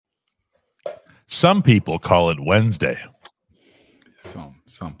Some people call it Wednesday. Some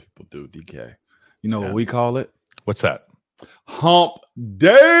people do, DK. You know what we call it? What's that? Hump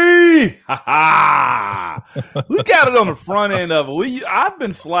Day. We got it on the front end of it. I've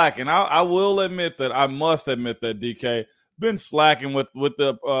been slacking. I will admit that. I must admit that, DK. Been slacking with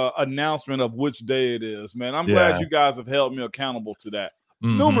the announcement of which day it is, man. I'm glad you guys have held me accountable to that.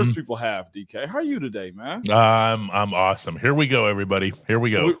 Mm-hmm. Numerous people have, DK. How are you today, man? I'm awesome. Here we go, everybody. Here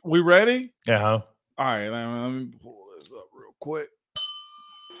we go. We ready? Yeah. All right, let me pull this up real quick.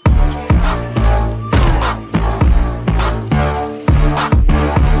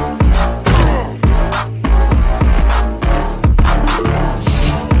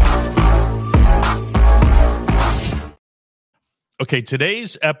 Okay,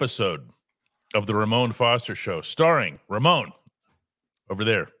 today's episode of the Ramon Foster Show, starring Ramon over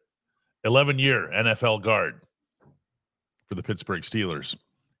there, 11-year NFL guard for the Pittsburgh Steelers.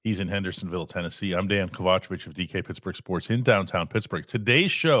 He's in Hendersonville, Tennessee. I'm Dan Kovacevic of DK Pittsburgh Sports in downtown Pittsburgh. Today's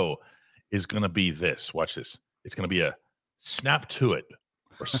show is going to be this. Watch this. It's going to be a snap to it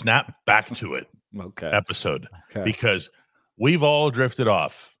or snap back to it episode because we've all drifted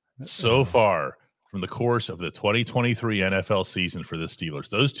off so far from the course of the 2023 NFL season for the Steelers.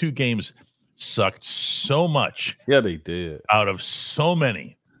 Those two games sucked so much. Yeah, they did. Out of so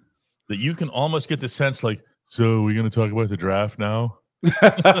many that you can almost get the sense like, so we're going to talk about the draft now?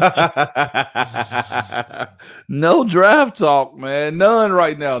 No draft talk, man. None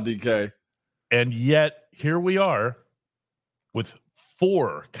right now, DK. And yet, here we are with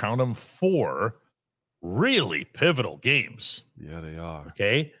count them four, really pivotal games. Yeah, they are.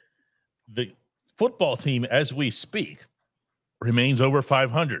 Okay? The football team, as we speak, remains over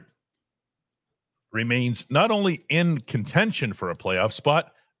 500. Remains not only in contention for a playoff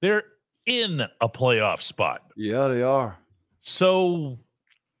spot, they're in a playoff spot. Yeah, they are. So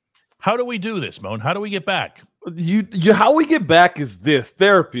how do we do this, Moan? How do we get back? How we get back is this.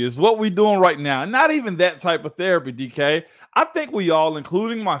 Therapy is what we're doing right now. Not even that type of therapy, DK. I think we all,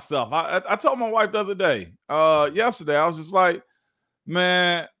 including myself, I told my wife the other day, yesterday, I was just like,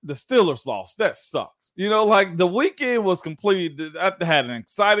 man, the Steelers lost. That sucks. You know, like the weekend was complete. I had an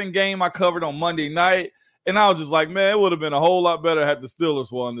exciting game I covered on Monday night. And I was just like, man, it would have been a whole lot better had the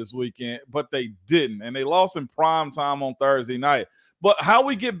Steelers won this weekend. But they didn't. And they lost in prime time on Thursday night. But how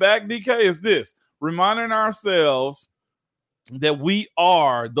we get back, DK, is this. Reminding ourselves that we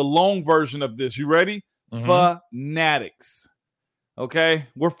are the long version of this. You ready? Mm-hmm. Fanatics. Okay?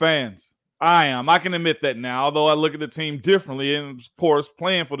 We're fans. I am. I can admit that now, although I look at the team differently. And, of course,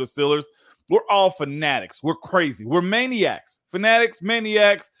 playing for the Steelers, we're all fanatics. We're crazy. We're maniacs. Fanatics,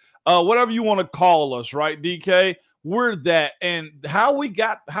 maniacs, whatever you want to call us, right, DK? We're that. And how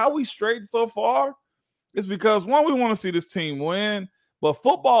we strayed so far is because, one, we want to see this team win, but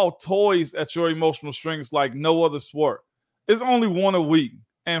football toys at your emotional strings like no other sport. It's only one a week.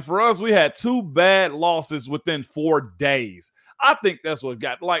 And for us, we had 2 bad losses within 4 days. I think that's what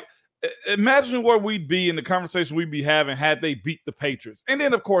got, like, imagine where we'd be in the conversation we'd be having had they beat the Patriots. And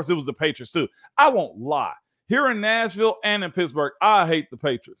then, of course, it was the Patriots, too. I won't lie. Here in Nashville and in Pittsburgh, I hate the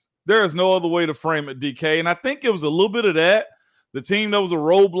Patriots. There is no other way to frame it, DK. And I think it was a little bit of that. The team that was a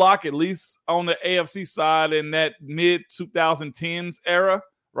roadblock, at least on the AFC side in that mid-2010s era,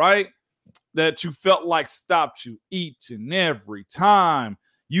 right? That you felt like stopped you each and every time.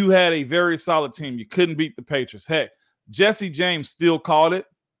 You had a very solid team. You couldn't beat the Patriots. Heck, Jesse James still called it.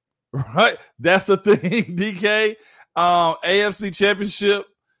 Right, that's the thing, DK. AFC Championship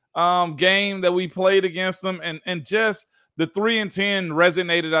game that we played against them, and just the 3-10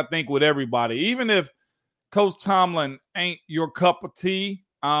 resonated, I think, with everybody. Even if Coach Tomlin ain't your cup of tea,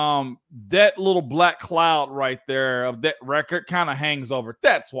 that little black cloud right there of that record kind of hangs over.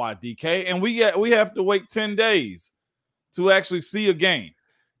 That's why, DK, and we have to wait 10 days to actually see a game.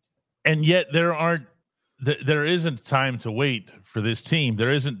 And yet there isn't time to wait for this team.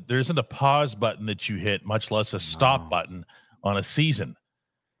 There isn't a pause button that you hit, much less a stop button on a season.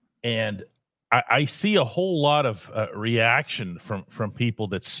 And I see a whole lot of reaction from people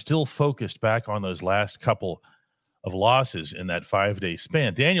that's still focused back on those last couple of losses in that 5-day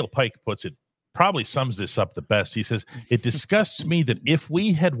span. Daniel Pike puts it, probably sums this up the best. He says, it disgusts me that if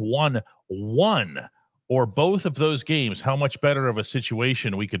we had won one or both of those games, how much better of a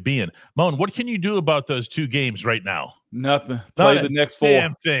situation we could be in. Moan, what can you do about those 2 games right now? Nothing. Play the next 4.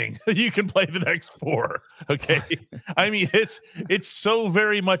 Damn thing. You can play the next 4. Okay. I mean, it's so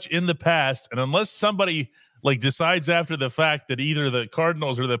very much in the past. And unless somebody like decides after the fact that either the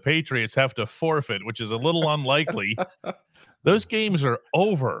Cardinals or the Patriots have to forfeit, which is a little unlikely, those games are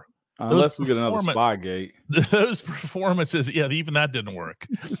over. Unless we get another Spygate. Those performances, even that didn't work.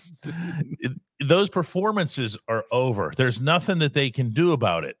 Those performances are over. There's nothing that they can do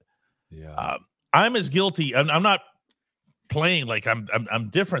about it. Yeah, I'm as guilty. I'm not playing like I'm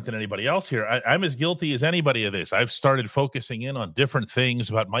different than anybody else here. I'm as guilty as anybody of this. I've started focusing in on different things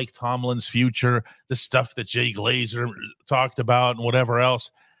about Mike Tomlin's future, the stuff that Jay Glazer talked about, and whatever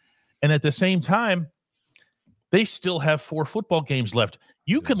else. And at the same time, they still have 4 football games left.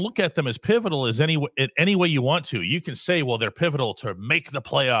 You can look at them as pivotal as any way you want to. You can say, well, they're pivotal to make the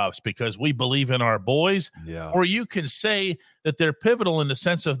playoffs because we believe in our boys. Yeah. Or you can say that they're pivotal in the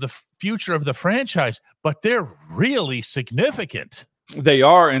sense of the future of the franchise, but they're really significant. They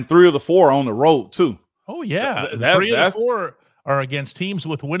are, and 3 of the 4 are on the road, too. Oh, yeah. 3 of the 4 are against teams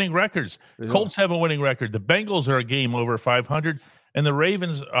with winning records. Yeah. Colts have a winning record. The Bengals are a game over 500, and the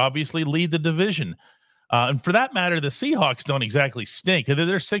Ravens obviously lead the division. And for that matter, the Seahawks don't exactly stink. They're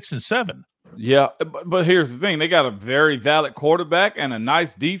 6-7. Yeah, but here's the thing. They got a very valid quarterback and a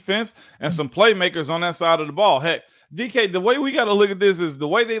nice defense and some playmakers on that side of the ball. Heck, DK, the way we got to look at this is the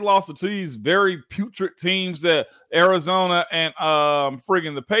way they lost to these very putrid teams that Arizona and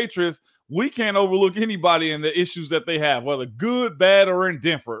friggin' the Patriots, we can't overlook anybody in the issues that they have, whether good, bad, or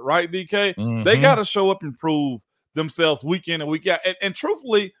indifferent, right, DK? Mm-hmm. They got to show up and prove themselves week in and week out. And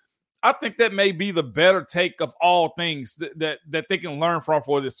truthfully, I think that may be the better take of all things that they can learn from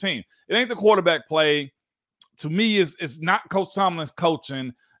for this team. It ain't the quarterback play. To me, is not Coach Tomlin's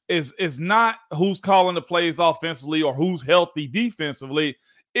coaching. Is not who's calling the plays offensively or who's healthy defensively.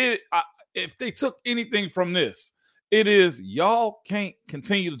 If they took anything from this, it is y'all can't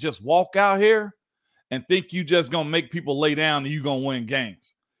continue to just walk out here and think you just gonna make people lay down and you gonna win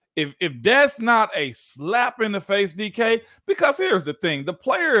games. If that's not a slap in the face, DK, because here's the thing, the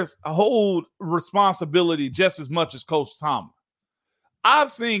players hold responsibility just as much as Coach Tomlin.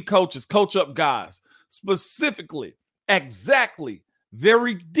 I've seen coaches coach up guys specifically, exactly,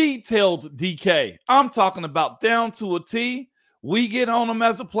 very detailed, DK. I'm talking about down to a T. We get on them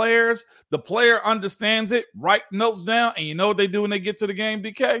as the players. The player understands it, write notes down, and you know what they do when they get to the game,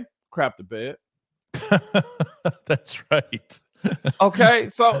 DK? Crap the bed. That's right. Okay,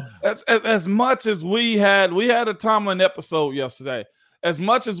 so as much as we had a Tomlin episode yesterday, as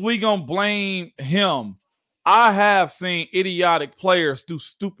much as we gonna blame him, I have seen idiotic players do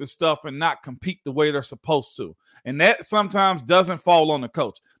stupid stuff and not compete the way they're supposed to, and that sometimes doesn't fall on the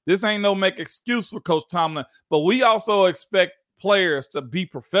coach. This ain't no make excuse for Coach Tomlin, but we also expect players to be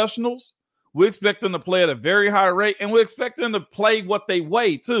professionals. We expect them to play at a very high rate, and we expect them to play what they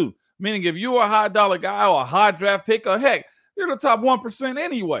weigh too. Meaning, if you're a high dollar guy or a high draft pick, or heck, you're the top 1%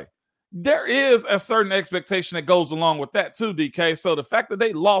 anyway. There is a certain expectation that goes along with that too, DK. So the fact that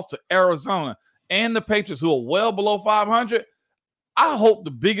they lost to Arizona and the Patriots, who are well below 500, I hope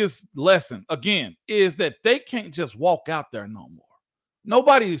the biggest lesson, again, is that they can't just walk out there no more.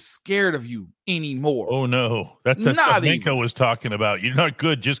 Nobody is scared of you anymore. Oh, no. That's what Minka was talking about. You're not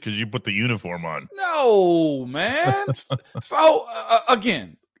good just because you put the uniform on. No, man. So,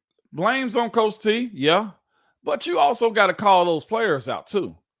 again, blame's on Coach T, yeah. But you also got to call those players out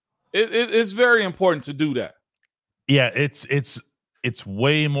too. It's very important to do that. Yeah, it's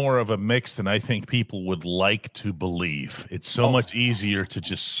way more of a mix than I think people would like to believe. It's so much easier to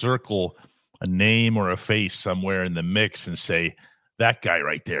just circle a name or a face somewhere in the mix and say, that guy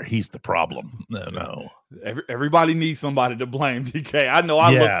right there, he's the problem. No. Everybody needs somebody to blame, DK. I know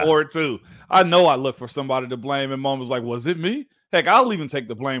I look for it too. I know I look for somebody to blame in moments like, was it me? Heck, I'll even take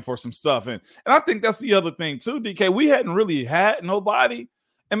the blame for some stuff. And I think that's the other thing too, DK. We hadn't really had nobody.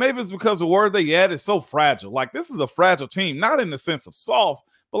 And maybe it's because the word they had is so fragile. Like, this is a fragile team, not in the sense of soft,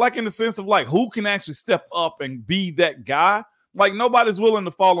 but like in the sense of like who can actually step up and be that guy. Like, nobody's willing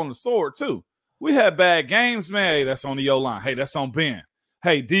to fall on the sword too. We had bad games, man. Hey, that's on the O-line. Hey, that's on Ben.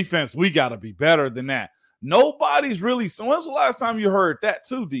 Hey, defense, we got to be better than that. Nobody's really. So when's the last time you heard that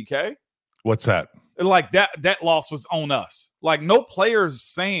too, DK? What's that? Like that loss was on us. Like, no players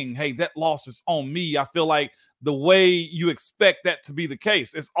saying, hey, that loss is on me. I feel like the way you expect that to be the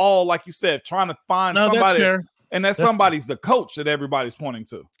case. It's all, like you said, trying to find somebody. That's fair. And that's somebody's the coach that everybody's pointing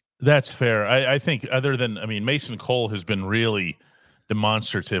to. That's fair. I think Mason Cole has been really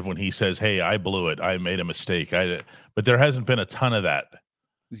demonstrative when he says, hey, I blew it. I made a mistake. But there hasn't been a ton of that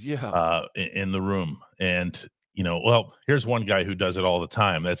in the room. And, here's one guy who does it all the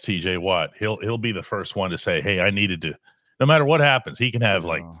time. That's TJ Watt. He'll be the first one to say, hey, I needed to, no matter what happens, he can have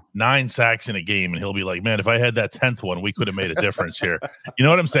like 9 sacks in a game. And he'll be like, man, if I had that 10th one, we could have made a difference here. You know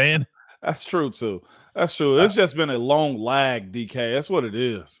what I'm saying? That's true too. That's true. It's just been a long lag, DK. That's what it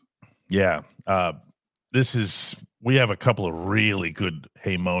is. Yeah. This is We have a couple of really good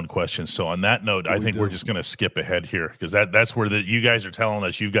Hey Moan questions. So on that note, I think we're just going to skip ahead here because that's where you guys are telling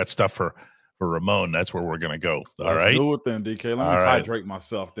us you've got stuff for Ramon. That's where we're going to go. Let's do it then, DK. Let me hydrate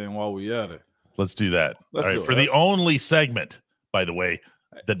myself then while we at it. Let's do that. All right, for the only segment, by the way,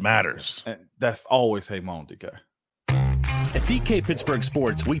 that matters. And that's always Hey Moan, DK. At DK Pittsburgh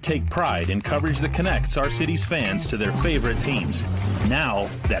Sports, we take pride in coverage that connects our city's fans to their favorite teams. Now,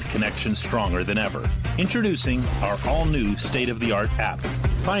 that connection's stronger than ever. Introducing our all-new state-of-the-art app.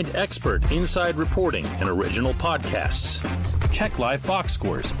 Find expert inside reporting and original podcasts. Check live box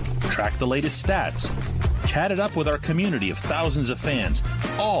scores. Track the latest stats. Chat it up with our community of thousands of fans,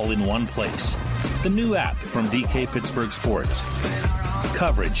 all in one place. The new app from DK Pittsburgh Sports.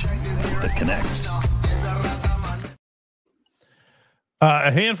 Coverage that connects.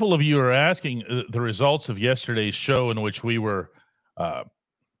 A handful of you are asking the results of yesterday's show in which we were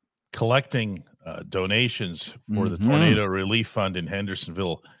collecting donations for the Tornado Relief Fund in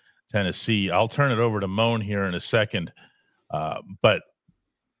Hendersonville, Tennessee. I'll turn it over to Moan here in a second. But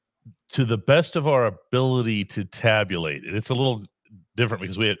to the best of our ability to tabulate it, it's a little different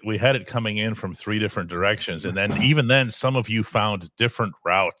because we had it coming in from 3 different directions. And then even then, some of you found different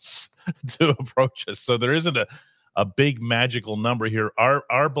routes to approach us. So there isn't a big magical number here.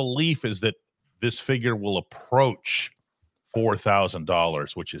 Our belief is that this figure will approach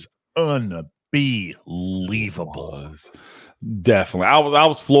 $4,000, which is unbelievable. Definitely. I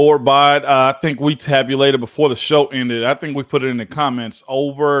was floored by it. I think we tabulated before the show ended. I think we put it in the comments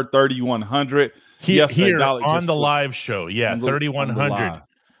over 3,100. Here on the live show. Yeah, 3,100.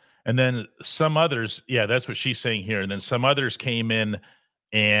 And then some others, that's what she's saying here. And then some others came in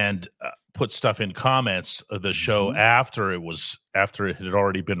and put stuff in comments of the show after it had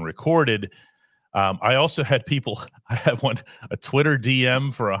already been recorded. I also had people. I have a Twitter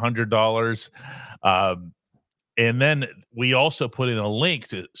DM for $100, and then we also put in a link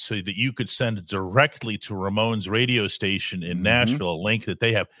so that you could send directly to Ramon's radio station in Nashville. A link that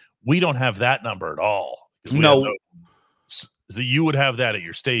they have. We don't have that number at all. No, so you would have that at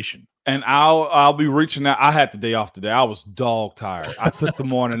your station. And I'll be reaching out. I had the day off today. I was dog tired. I took the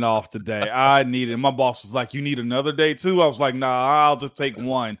morning off today. I needed. My boss was like, "You need another day too?" I was like, "Nah, I'll just take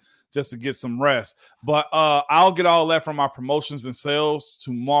one just to get some rest." But I'll get all that from our promotions and sales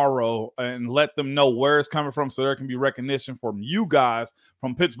tomorrow and let them know where it's coming from, so there can be recognition from you guys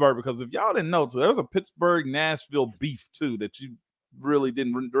from Pittsburgh. Because if y'all didn't know, so there's a Pittsburgh-Nashville beef too that you really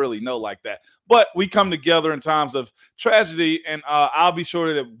didn't know like that. But we come together in times of tragedy, and I'll be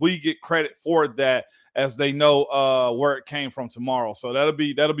sure that we get credit for that as they know where it came from tomorrow. So that'll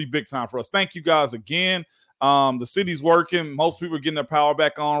be big time for us. Thank you guys again. The city's working. Most people are getting their power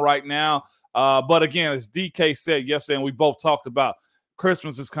back on right now. But again, as DK said yesterday, and we both talked about,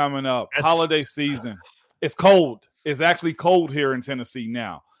 Christmas is coming up, holiday season. It's cold. It's actually cold here in Tennessee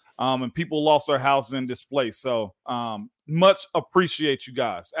now. And people lost their houses and displaced. So much appreciate you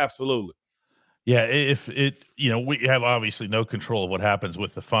guys. Absolutely. Yeah, we have obviously no control of what happens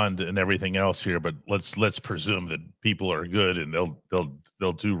with the fund and everything else here, but let's presume that people are good and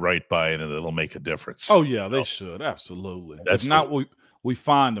they'll do right by it and it'll make a difference. Oh yeah, they should. Absolutely. That's not we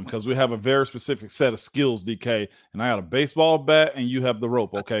find them because we have a very specific set of skills, DK. And I got a baseball bat and you have the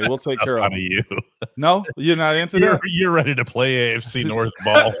rope. Okay, we'll take care of you. No, you're not into that. You're ready to play AFC North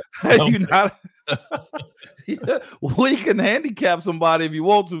ball. You're not. We can handicap somebody if you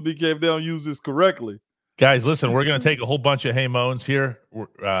want to, DK, if they don't use this correctly. Guys, listen, we're going to take a whole bunch of Hey Moans here.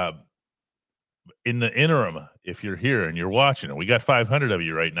 In the interim, if you're here and you're watching, and we got 500 of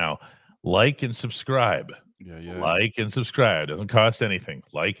you right now, like and subscribe. Yeah. Like and subscribe. Doesn't cost anything.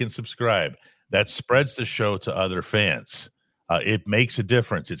 Like and subscribe. That spreads the show to other fans. It makes a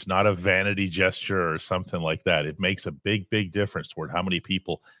difference. It's not a vanity gesture or something like that. It makes a big, big difference toward how many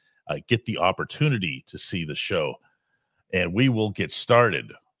people get the opportunity to see the show. And we will get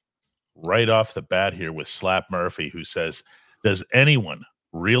started right off the bat here with Slap Murphy, who says, does anyone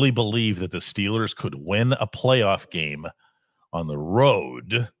really believe that the Steelers could win a playoff game on the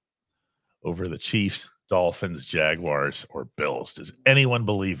road over the Chiefs, Dolphins, Jaguars, or Bills? Does anyone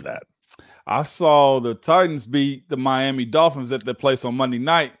believe that? I saw the Titans beat the Miami Dolphins at their place on Monday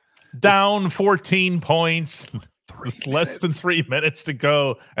night. Down 14 points. Less than 3 minutes to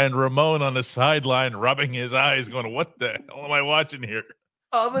go, and Ramon on the sideline rubbing his eyes going, what the hell am I watching here?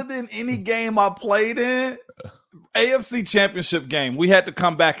 Other than any game I played in, AFC Championship game, we had to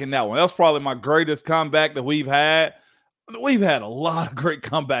come back in that one. That's probably my greatest comeback that we've had. We've had a lot of great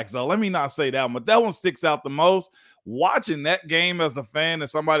comebacks, though. Let me not say that one, but that one sticks out the most. Watching that game as a fan and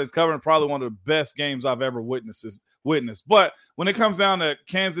somebody's covering, probably one of the best games I've ever witnessed. But when it comes down to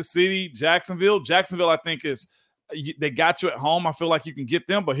Kansas City, Jacksonville, I think is They got you at home. I feel like you can get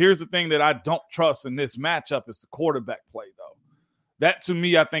them. But here's the thing that I don't trust in this matchup is the quarterback play, though. That, to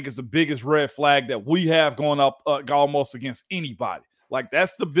me, I think is the biggest red flag that we have going up almost against anybody. Like, that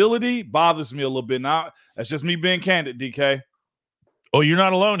stability bothers me a little bit. Now, that's just me being candid, DK. Oh, you're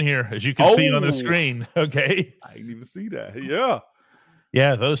not alone here, as you can see on the screen. Okay. I didn't even see that. Yeah.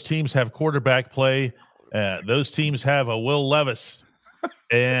 Yeah, those teams have quarterback play. Those teams have a Will Levis,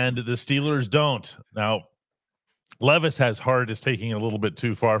 and the Steelers don't. Now, Levis has Hart is taking it a little bit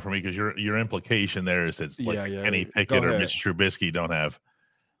too far for me because your implication there is that Kenny Pickett or Mitch Trubisky don't have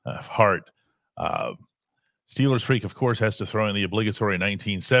Hart. Steelers Freak, of course, has to throw in the obligatory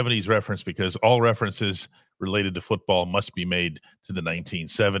 1970s reference because all references related to football must be made to the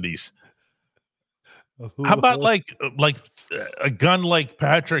 1970s. How about like a gun like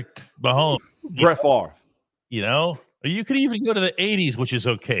Patrick Mahomes? Brett Favre. You know? Or you could even go to the 80s, which is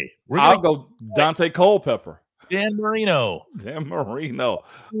okay. I'll go Dante Culpepper. Dan Marino.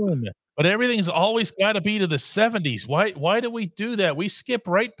 But everything's always got to be to the 70s. Why do we do that? We skip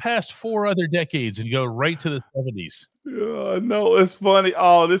right past 4 other decades and go right to the 70s. Yeah, no, it's funny.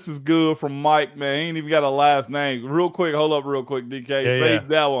 Oh, this is good from Mike, man. He ain't even got a last name. Real quick, hold up real quick, DK. Save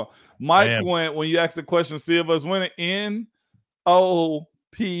that one. Mike went, when you asked the question, see if us winning, N-O-P.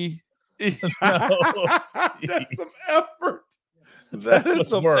 That's some effort. That is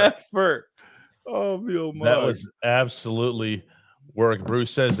some effort. Oh, that was absolutely work.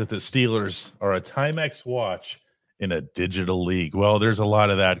 Bruce says that the Steelers are a Timex watch in a digital league. Well, there's a lot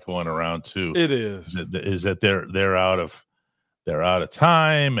of that going around too. It is that they're out of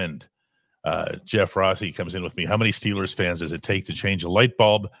time. And Jeff Rossi comes in with me. How many Steelers fans does it take to change a light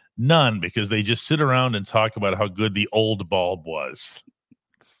bulb? None, because they just sit around and talk about how good the old bulb was.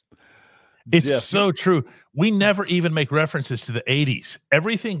 It's so true. We never even make references to the 80s.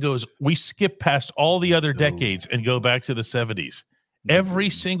 Everything goes, we skip past all the other decades and go back to the 70s. Every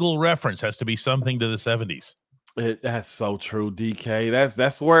single reference has to be something to the 70s. That's so true, DK.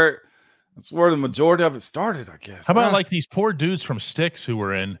 That's where the majority of it started, I guess. How about like these poor dudes from Styx who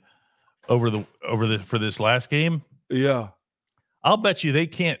were in for this last game? Yeah. I'll bet you they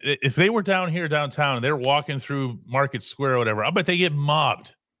can't, if they were down here downtown and they're walking through Market Square or whatever, I'll bet they get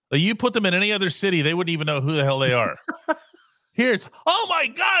mobbed. Like, you put them in any other city, they wouldn't even know who the hell they are. Here's, oh my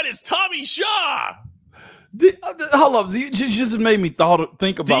God, it's Tommy Shaw. Hold up, you just made me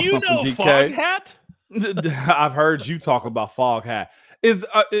think about something, DK. Do you know Foghat? I've heard you talk about Foghat.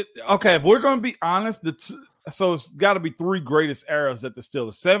 Okay, if we're going to be honest, so it's got to be 3 greatest eras at the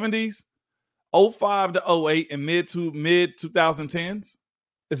Steelers: 70s, 05 to 08, and mid 2010s.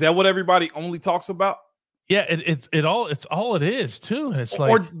 Is that what everybody only talks about? Yeah, it's all it is too. And it's like,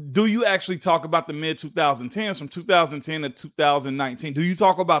 or do you actually talk about the mid 2010s from 2010 to 2019? Do you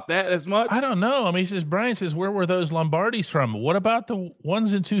talk about that as much? I don't know. I mean, Brian says, where were those Lombardis from? What about the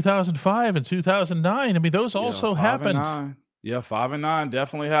ones in 2005 and 2009? I mean, those also happened. Yeah, 5 and 9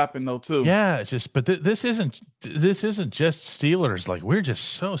 definitely happened though too. Yeah, it's just, but this isn't just Steelers. Like, we're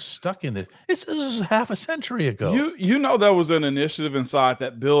just so stuck in this. This is half a century ago. You know there was an initiative inside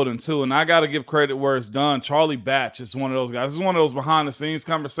that building too, and I got to give credit where it's done. Charlie Batch is one of those guys. This is one of those behind the scenes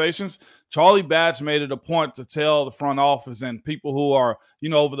conversations. Charlie Batch made it a point to tell the front office and people who are,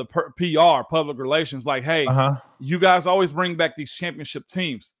 over the PR, public relations, like, hey, you guys always bring back these championship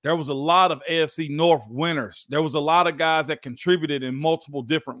teams. There was a lot of AFC North winners. There was a lot of guys that contributed in multiple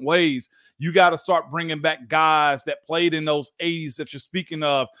different ways. You got to start bringing back guys that played in those 80s that you're speaking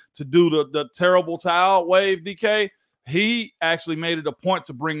of to do the terrible towel wave, DK. He actually made it a point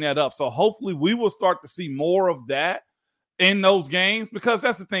to bring that up. So hopefully we will start to see more of that in those games, because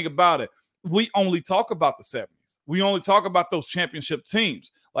that's the thing about it. We only talk about the 70s. We only talk about those championship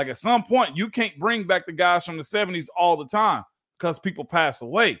teams. Like, at some point, you can't bring back the guys from the 70s all the time because people pass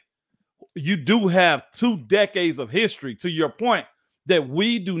away. You do have 2 decades of history, to your point, that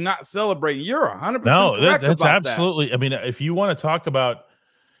we do not celebrate. You're 100% correct. That's absolutely. That. I mean, if you want to talk about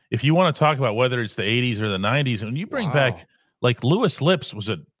whether it's the 80s or the 90s, and you bring back, like, Louis Lips was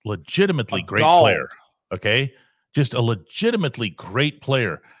a legitimately great player. Okay, just a legitimately great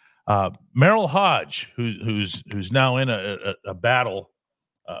player. Merrill Hodge, who's now in a battle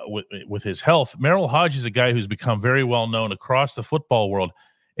with his health. Merrill Hodge is a guy who's become very well known across the football world.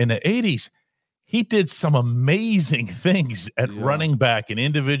 In the 80s, he did some amazing things at running back in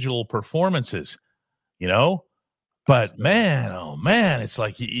individual performances, But man, oh man, it's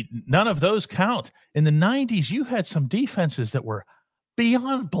like none of those count. In the 90s, you had some defenses that were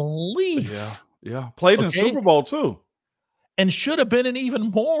beyond belief. Yeah. Played in the Super Bowl too. And should have been in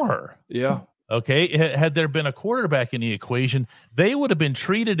even more. Yeah. Okay. Had there been a quarterback in the equation, they would have been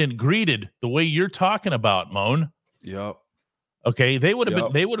treated and greeted the way you're talking about, Moan. Yep. Okay, they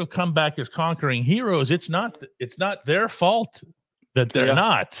would have come back as conquering heroes. It's not their fault that they're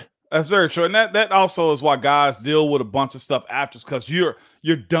not. That's very true. And that also is why guys deal with a bunch of stuff after, because you're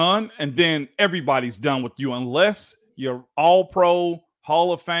done, and then everybody's done with you unless you're all pro,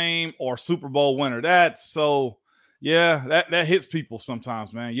 Hall of Fame, or Super Bowl winner. That hits people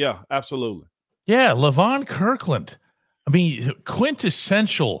sometimes, man. Yeah, absolutely. Yeah, Levon Kirkland. I mean,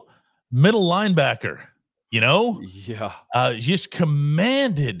 quintessential middle linebacker. Just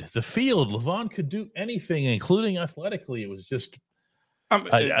commanded the field. Levon could do anything, including athletically. It was just.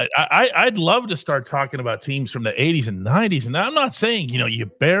 I'd love to start talking about teams from the 80s and 90s. And I'm not saying, you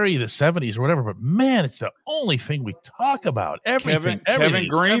bury the 70s or whatever, but man, it's the only thing we talk about. Everything. Kevin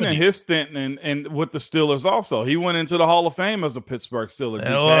Green 70s. And his stint and with the Steelers also. He went into the Hall of Fame as a Pittsburgh Steeler.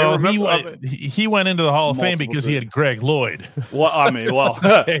 He went into the Hall of Fame because he had Greg Lloyd. Well,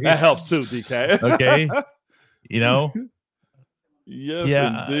 okay. That helps too, DK. Okay.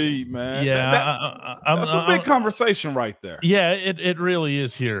 Yes, indeed, man. Yeah, that's a big conversation right there. Yeah, it really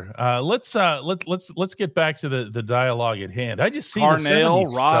is here. Let's get back to the dialogue at hand. I just see Carnell,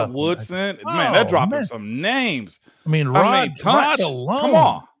 Rod stuff. Woodson. Man, they're dropping some names. I mean, Rod alone. Come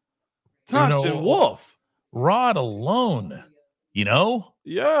on, Tunch and Wolf. Rod alone. Yeah,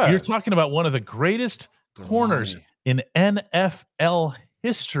 you're talking about one of the greatest corners in NFL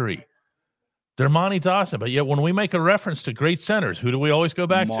history. Dermontti Dawson, but yet when we make a reference to great centers, who do we always go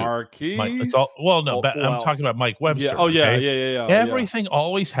back Marquise? to? I'm talking about Mike Webster. Yeah. Everything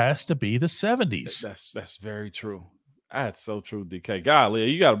always has to be the 70s. That's very true. That's so true, DK.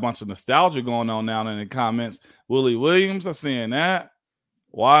 Golly, you got a bunch of nostalgia going on now in the comments. Willie Williams, I'm seeing that.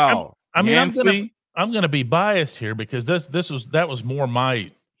 Wow. I'm going to be biased here because that was more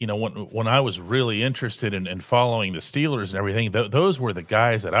my. When I was really interested in following the Steelers and everything, those were the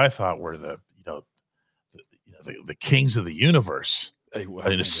guys that I thought were the kings of the universe,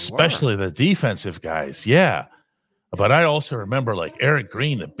 especially the defensive guys. Yeah. But I also remember like Eric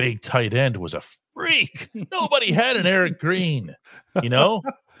Green, the big tight end, was a freak. Nobody had an Eric Green,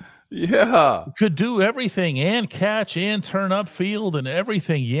 Yeah. Could do everything and catch and turn upfield and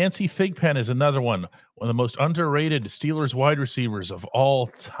everything. Yancey Thigpen is another one of the most underrated Steelers wide receivers of all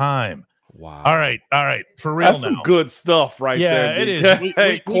time. Wow. All right. For real, that's some good stuff right there. Yeah, it is.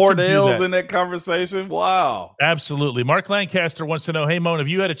 Cordell's in that conversation. Wow. Absolutely. Mark Lancaster wants to know, hey, Moan, have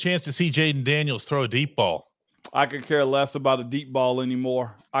you had a chance to see Jaden Daniels throw a deep ball? I could care less about a deep ball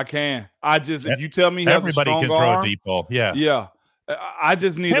anymore. I can. If you tell me he has everybody a strong can arm, throw a deep ball. Yeah. Yeah. I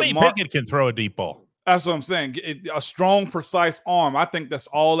just need Kenny Pickett can throw a deep ball. That's what I'm saying. A strong, precise arm. I think that's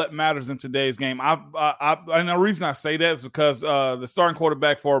all that matters in today's game. And the reason I say that is because the starting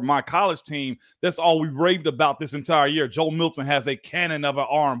quarterback for my college team, that's all we raved about this entire year. Joe Milton has a cannon of an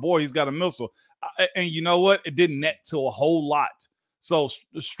arm. Boy, he's got a missile. And you know what? It didn't net to a whole lot. So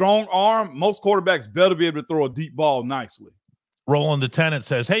strong arm, most quarterbacks better be able to throw a deep ball nicely. Roland the Tenant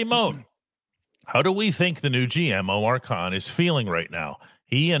says, hey, Moan, how do we think the new GM, Omar Khan, is feeling right now?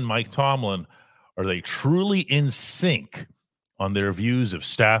 He and Mike Tomlin, are they truly in sync on their views of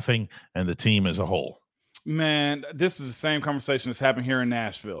staffing and the team as a whole? Man, this is the same conversation that's happened here in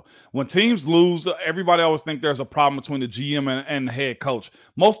Nashville. When teams lose, everybody always think there's a problem between the GM and the head coach.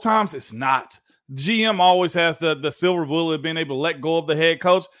 Most times it's not. GM always has the silver bullet of being able to let go of the head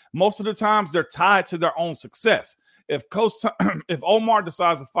coach. Most of the times they're tied to their own success. If Omar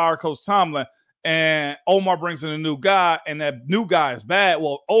decides to fire Coach Tomlin and Omar brings in a new guy and that new guy is bad,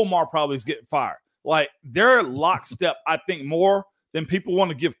 well, Omar probably is getting fired. Like, they're lockstep, I think, more than people want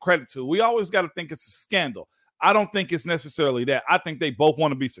to give credit to. We always got to think it's a scandal. I don't think it's necessarily that. I think they both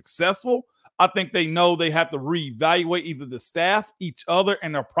want to be successful. I think they know they have to reevaluate either the staff, each other,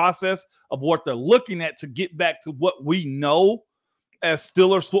 and their process of what they're looking at to get back to what we know as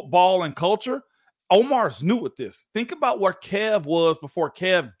Steelers football and culture. Omar's new with this. Think about where Kev was before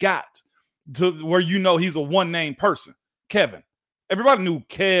Kev got to where he's a one-name person, Kevin. Everybody knew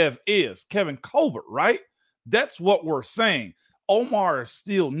Kev is Kevin Colbert, right? That's what we're saying. Omar is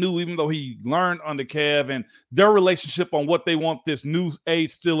still new, even though he learned under Kev, and their relationship on what they want this new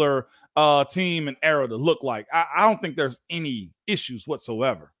age Steeler team and era to look like. I don't think there's any issues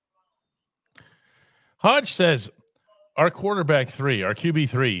whatsoever. Hodge says, our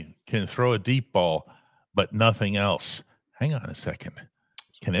QB3 can throw a deep ball, but nothing else. Hang on a second.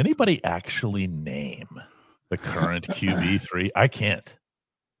 Can anybody actually name the current QB3? I can't.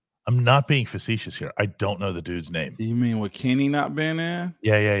 I'm not being facetious here. I don't know the dude's name. You mean with Kenny not being in?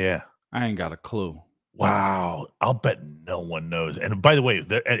 Yeah. I ain't got a clue. Wow. I'll bet no one knows. And by the way,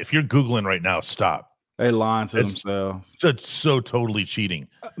 if you're Googling right now, stop. They lying to themselves. It's so totally cheating.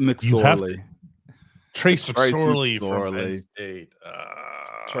 McSorley. Trace Tracy McSorley from Penn McSorley. State.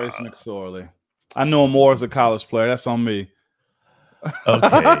 Trace McSorley. I knew him more as a college player. That's on me. Okay,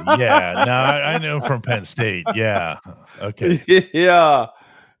 yeah. No, I know him from Penn State. Yeah. Okay. Yeah.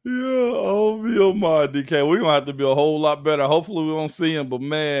 Oh, my DK. We're gonna have to be a whole lot better. Hopefully, we won't see him, but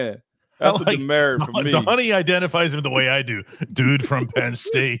man, that's a demerit for me. Donnie identifies him the way I do. Dude from Penn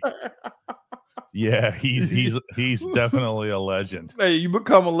State. Yeah, he's definitely a legend. Hey, you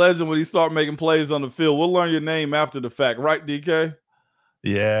become a legend when you start making plays on the field. We'll learn your name after the fact, right, DK?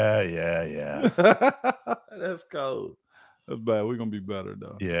 Yeah. That's cold. That's bad. We're gonna be better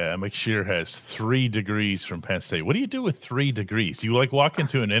though. Yeah, McShear has 3 degrees from Penn State. What do you do with 3 degrees? Do you like walk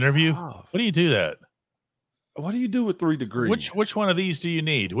into an interview? Tough. What do you do that? What do you do with 3 degrees? Which one of these do you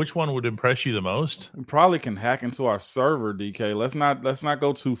need? Which one would impress you the most? We probably can hack into our server, DK. Let's not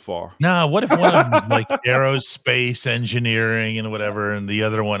go too far. Nah, what if one of them is like aerospace engineering and whatever, and the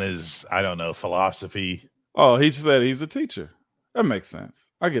other one is, I don't know, philosophy? Oh, he said he's a teacher. That makes sense.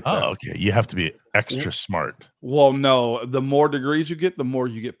 I get that. Oh, okay. You have to be extra smart. Well, no, the more degrees you get, the more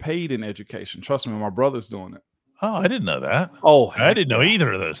you get paid in education. Trust me, my brother's doing it. Oh, I didn't know that. Oh, I didn't know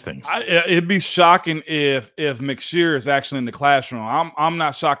either of those things. It'd be shocking if McShear is actually in the classroom. I'm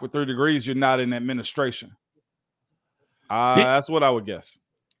not shocked with 3 degrees. You're not in administration. That's what I would guess.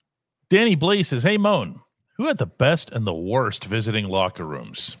 Danny Blaze says, "Hey, Moan, who had the best and the worst visiting locker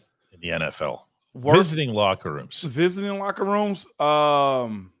rooms in the NFL? Visiting locker rooms.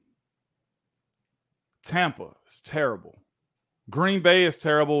 Tampa is terrible. Green Bay is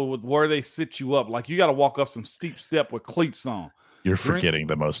terrible with where they sit you up. Like you got to walk up some steep step with cleats on. You're forgetting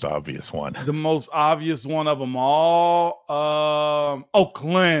the most obvious one. The most obvious one of them all.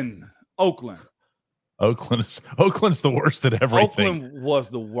 Oakland. Oakland's the worst at everything. Oakland was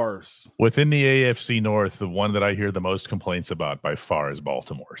the worst. Within the AFC North, the one that I hear the most complaints about by far is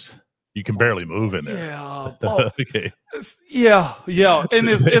Baltimore's. You can barely move in there. Yeah. Okay. Yeah. And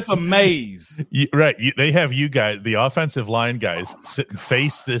it's a maze. Right. They have you guys, the offensive line guys, sit and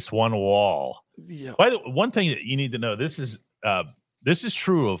face this one wall. Yeah. By the way, one thing that you need to know, this is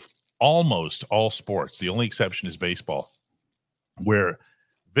true of almost all sports. The only exception is baseball, where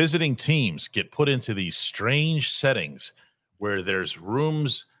visiting teams get put into these strange settings where there's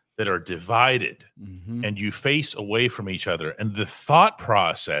rooms that are divided and you face away from each other. And the thought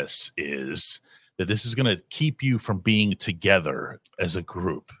process is that this is going to keep you from being together as a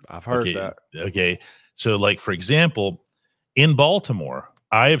group. I've heard that. Okay. So like, for example, in Baltimore,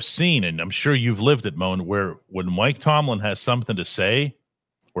 I have seen, and I'm sure you've lived it, Moan, where when Mike Tomlin has something to say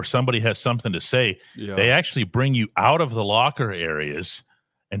or somebody has something to say, they actually bring you out of the locker areas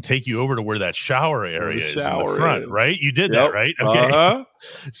and take you over to where that shower area is in the front, right? You did that, right? Okay.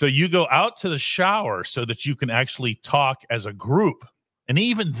 So you go out to the shower so that you can actually talk as a group. And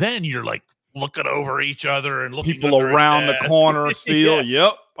even then you're like looking over each other and looking people around the corner still.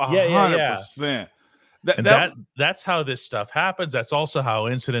 Yep. 100%. That's how this stuff happens. That's also how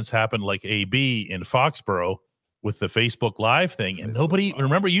incidents happen like AB in Foxborough with the Facebook Live thing. And nobody,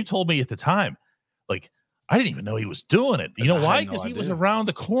 remember you told me at the time, like, I didn't even know he was doing it. You know why? Because he was around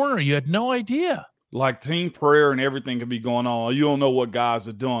the corner. You had no idea. Like team prayer and everything could be going on. You don't know what guys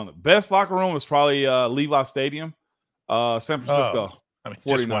are doing. The best locker room is probably Levi Stadium, San Francisco. I mean,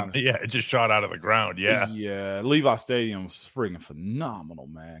 49ers. It just shot out of the ground. Yeah. Levi Stadium is freaking phenomenal,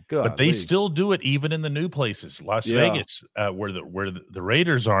 man. God, but they still do it even in the new places. Las Vegas, where the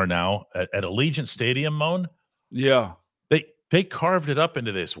Raiders are now at Allegiant Stadium, Moan. Yeah. They carved it up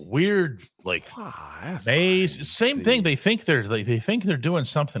into this weird maze. Crazy. Same thing. They think they're doing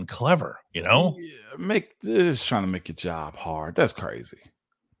something clever, you know? Yeah, they're just trying to make your job hard. That's crazy.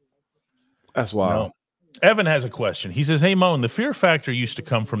 That's wild. No. Evan has a question. He says, "Hey, Moan, the fear factor used to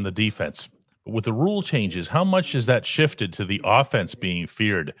come from the defense. But with the rule changes, how much has that shifted to the offense being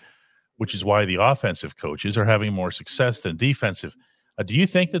feared, which is why the offensive coaches are having more success than defensive?" Do you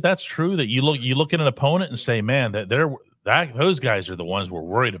think that that's true? That you look at an opponent and say, "Man, those guys are the ones we're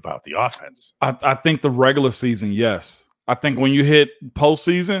worried about, the offense." I think the regular season, yes. I think when you hit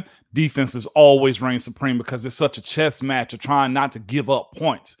postseason, defenses always reign supreme because it's such a chess match of trying not to give up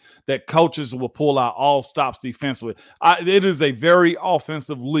points that coaches will pull out all stops defensively. It is a very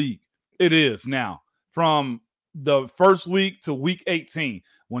offensive league. It is now. From the first week to week 18,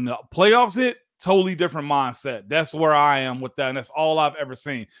 when the playoffs hit, totally different mindset. That's where I am with that, and that's all I've ever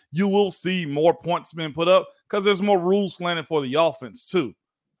seen. You will see more points being put up because there's more rules slanted for the offense too.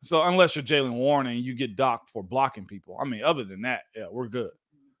 So unless you're Jalen Warren and you get docked for blocking people, I mean, other than that, yeah, we're good.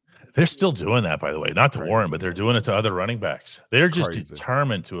 They're still doing that, by the way. Not to Warren, but they're doing it to other running backs. They're just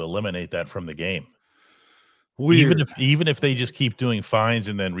determined to eliminate that from the game. Weird. Even if they just keep doing fines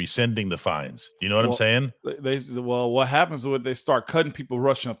and then rescinding the fines. You know what I'm saying? What happens when they start cutting people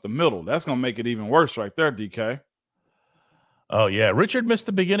rushing up the middle? That's going to make it even worse right there, DK. Oh yeah, Richard missed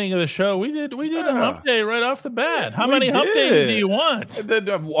the beginning of the show. We did an update right off the bat. How many updates do you want?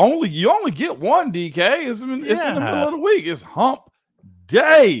 You only get one, DK. It's in the middle of the week. It's hump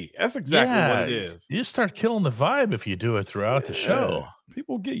day. That's exactly what it is. You start killing the vibe if you do it throughout the show.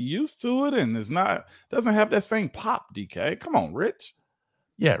 People get used to it, and doesn't have that same pop, DK. Come on, Rich.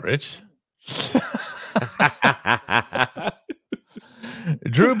 Yeah, Rich.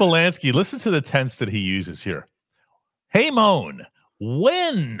 Drew Belansky, listen to the tense that he uses here. Hey, Moan,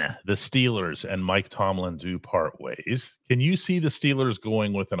 when the Steelers and Mike Tomlin do part ways, can you see the Steelers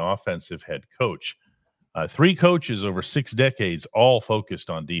going with an offensive head coach? 3 coaches over 6 decades, all focused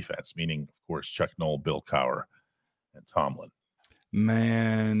on defense, meaning, of course, Chuck Noll, Bill Cowher, and Tomlin.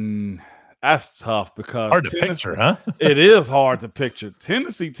 Man, that's tough because hard to picture, huh? It is hard to picture.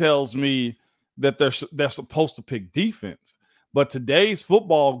 Tennessee tells me that they're supposed to pick defense, but today's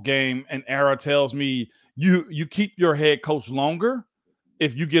football game and era tells me you keep your head coach longer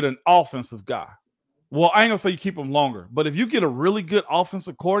if you get an offensive guy. Well, I ain't gonna say you keep them longer, but if you get a really good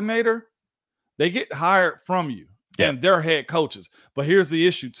offensive coordinator, they get hired from you. And they're head coaches. But here's the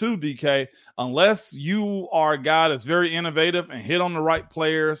issue too, DK. Unless you are a guy that's very innovative and hit on the right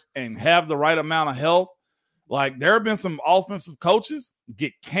players and have the right amount of health, like there have been some offensive coaches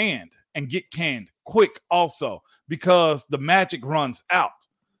get canned quick also because the magic runs out.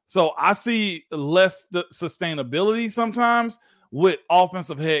 So I see less sustainability sometimes with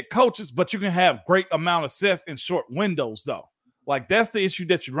offensive head coaches, but you can have great amount of success in short windows though. Like that's the issue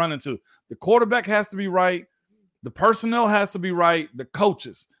that you run into. The quarterback has to be right. The personnel has to be right. The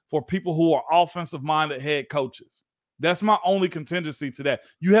coaches for people who are offensive-minded head coaches. That's my only contingency to that.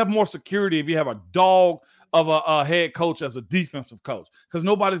 You have more security if you have a dog of a head coach as a defensive coach because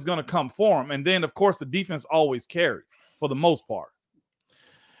nobody's going to come for him. And then, of course, the defense always carries for the most part.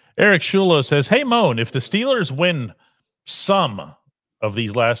 Eric Shulo says, hey, Moan, if the Steelers win some of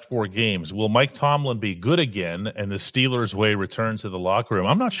these last 4 games, will Mike Tomlin be good again and the Steelers' way return to the locker room?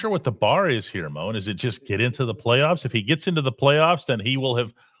 I'm not sure what the bar is here, Moan. Is it just get into the playoffs? If he gets into the playoffs, then he will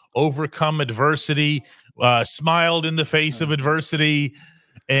have overcome adversity, smiled in the face of adversity,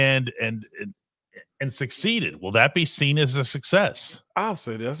 and succeeded. Will that be seen as a success? I'll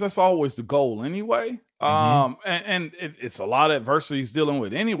say this. That's always the goal anyway. And it's a lot of adversity he's dealing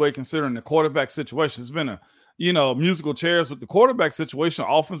with anyway, considering the quarterback situation. It's been musical chairs with the quarterback situation.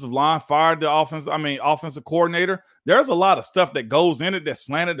 Offensive line fired the offensive coordinator. There's a lot of stuff that goes in it that's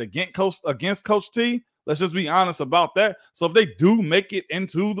slanted against Coach T. Let's just be honest about that. So if they do make it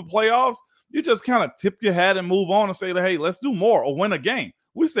into the playoffs, you just kind of tip your hat and move on and say, hey, let's do more or win a game.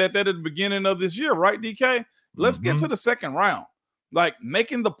 We said that at the beginning of this year, right, DK? Let's get to the second round. Like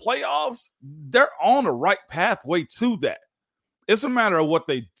making the playoffs, they're on the right pathway to that. It's a matter of what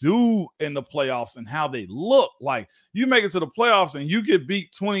they do in the playoffs and how they look. Like you make it to the playoffs and you get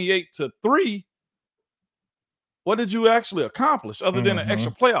beat 28-3. What did you actually accomplish other than an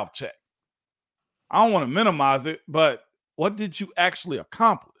extra playoff check? I don't want to minimize it, but what did you actually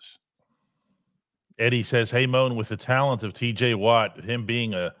accomplish? Eddie says, hey, Moan, with the talent of TJ Watt, him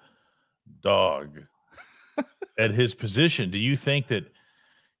being a dog at his position, do you think that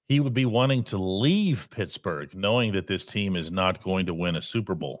he would be wanting to leave Pittsburgh knowing that this team is not going to win a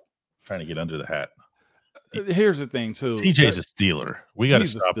Super Bowl? Trying to get under the hat. Here's the thing, too. TJ's a Steeler. We got to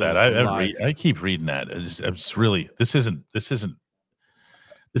stop that. I keep reading that. It's really this isn't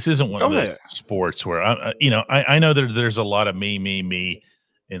one of those sports where I know that there's a lot of me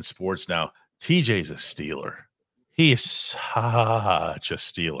in sports now. TJ's a Steeler. He is such a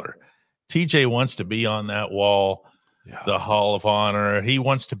Steeler. TJ wants to be on that wall. The Hall of Honor. He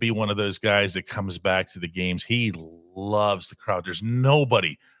wants to be one of those guys that comes back to the games. He loves the crowd. There's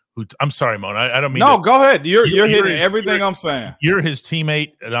nobody who – I'm sorry, Mona. I don't mean – No, go ahead. You're hitting everything I'm saying. You're his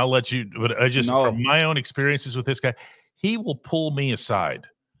teammate, and I'll let you – but from my own experiences with this guy, he will pull me aside.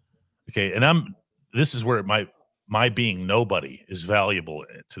 Okay, and this is where my being nobody is valuable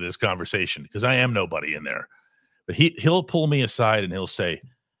to this conversation because I am nobody in there. But he'll pull me aside and he'll say,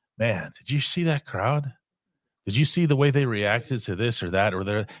 man, did you see that crowd? Did you see the way they reacted to this or that or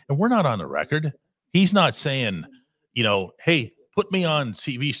there? And we're not on the record. He's not saying, hey, put me on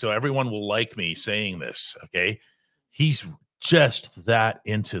TV so everyone will like me saying this, okay? He's just that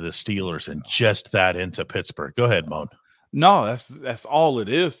into the Steelers and just that into Pittsburgh. Go ahead, Moan. No, that's all it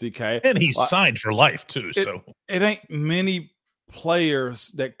is, DK. And he's signed for life, too. So it ain't many players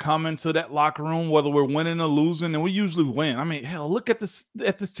that come into that locker room, whether we're winning or losing, and we usually win. I mean, hell, look at this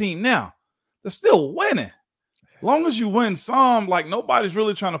team now. They're still winning. Long as you win some, like nobody's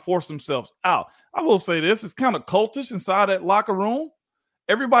really trying to force themselves out. I will say this, it's kind of cultish inside that locker room.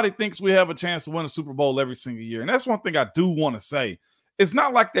 Everybody thinks we have a chance to win a Super Bowl every single year. And that's one thing I do want to say. It's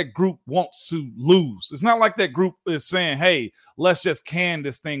not like that group wants to lose. It's not like that group is saying, hey, let's just can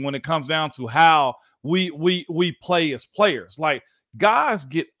this thing when it comes down to how we play as players. Like, guys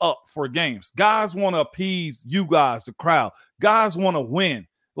get up for games. Guys want to appease you guys, the crowd. Guys want to win.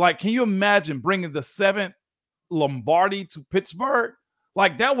 Like, can you imagine bringing the 7th Lombardi to Pittsburgh?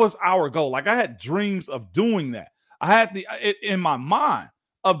 Like, that was our goal. Like, I had dreams of doing that. I had it in my mind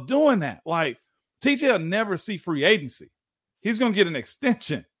of doing that. Like, TJ will never see free agency. He's going to get an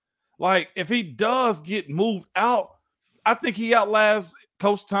extension. Like, if he does get moved out, I think he outlasts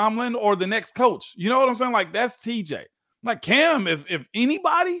Coach Tomlin or the next coach. You know what I'm saying? Like, that's TJ. Like, Cam, if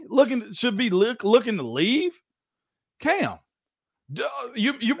anybody should be looking to leave, Cam.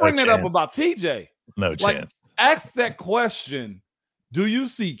 You bring that up about TJ. No chance. Ask that question. Do you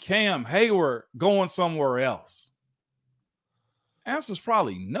see Cam Hayward going somewhere else? Answer's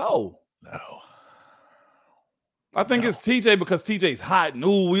probably no. No. I think it's TJ because TJ's hot.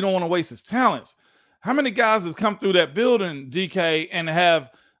 No, we don't want to waste his talents. How many guys has come through that building, DK, and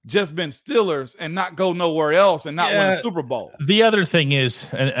have just been Steelers and not go nowhere else and not win a Super Bowl? The other thing is,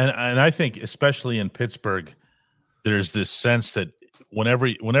 and I think especially in Pittsburgh, there's this sense that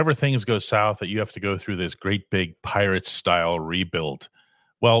whenever things go south, that you have to go through this great big Pirates-style rebuild.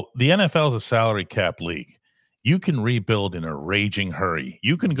 Well, the NFL is a salary cap league. You can rebuild in a raging hurry.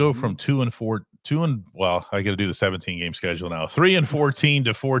 You can go from 2-4, I got to do the 17-game schedule now. 3-14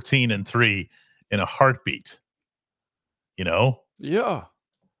 to 14-3 in a heartbeat. You know? Yeah,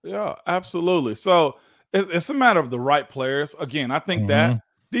 absolutely. So it's a matter of the right players. Again, I think that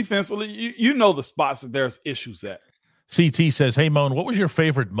defensively, you know the spots that there's issues at. CT says, hey, Moan, what was your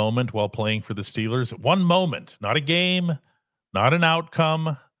favorite moment while playing for the Steelers? One moment, not a game, not an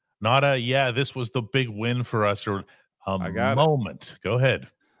outcome, not this was the big win for us, or a moment. Go ahead.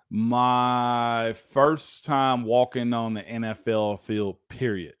 My first time walking on the NFL field,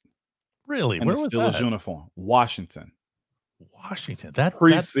 period. Really? In the Steelers uniform. Washington. That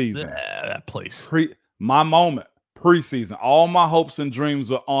preseason. That place. My moment. Preseason. All my hopes and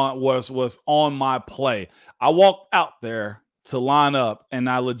dreams were was on my play. I walked out there to line up, and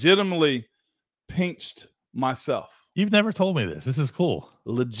I legitimately pinched myself. You've never told me this. This is cool.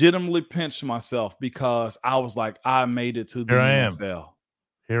 Legitimately pinched myself because I was like, I made it to the NFL.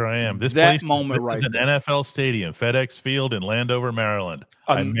 Here I am. This is an NFL stadium, FedEx Field in Landover, Maryland.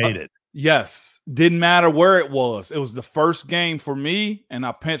 I made it. Yes. Didn't matter where it was. It was the first game for me, and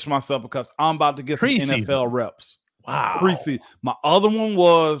I pinched myself because I'm about to get some NFL reps. Wow. Preseason. My other one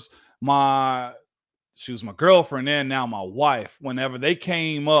was she was my girlfriend and now my wife. Whenever they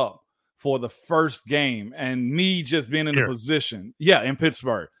came up for the first game, and me just being in a position, in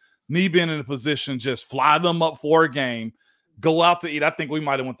Pittsburgh, me being in a position, just fly them up for a game, go out to eat. I think we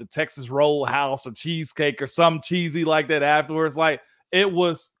might have went to Texas Roadhouse or cheesecake or something cheesy like that afterwards. Like, it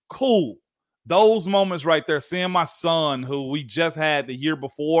was cool. Those moments right there, seeing my son, who we just had the year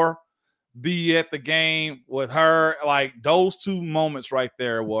before, be at the game with her, like those two moments right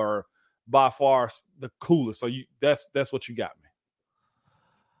there were by far the coolest. So that's what you got me.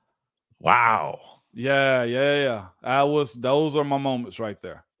 Wow. Yeah. Those are my moments right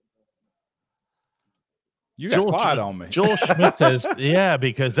there. You got quiet on me. Joel Schmidt says,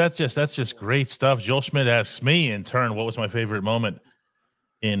 because that's just great stuff. Joel Schmidt asks me in turn, what was my favorite moment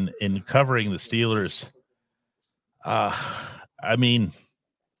in covering the Steelers? I mean,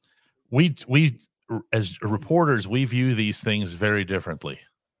 we as reporters, we view these things very differently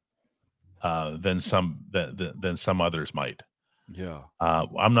than some others might. Yeah.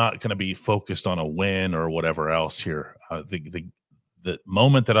 I'm not going to be focused on a win or whatever else here. The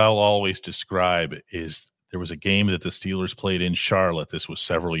moment that I'll always describe is there was a game that the Steelers played in Charlotte. This was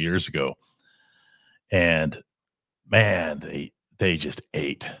several years ago. And man, they just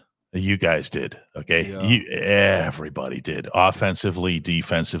ate. You guys did. Okay. Yeah. Everybody did, offensively,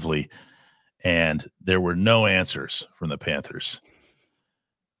 defensively. And there were no answers from the Panthers.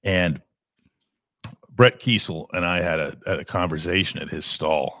 And Brett Kiesel and I had a conversation at his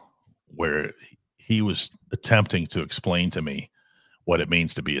stall where he was attempting to explain to me what it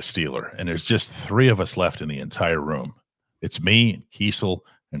means to be a Steeler. And there's just three of us left in the entire room. It's me, Kiesel,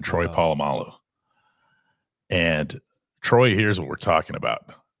 and Troy Polamalu. And Troy hears what we're talking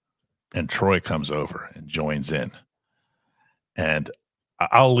about. And Troy comes over and joins in. And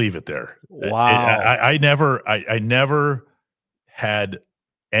I'll leave it there. Wow. I never had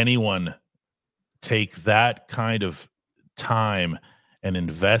anyone take that kind of time and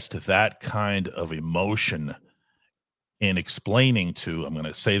invest that kind of emotion in explaining to, I'm going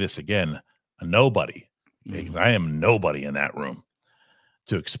to say this again, a nobody. I am nobody in that room,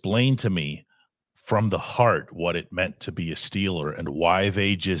 to explain to me from the heart what it meant to be a Steeler and why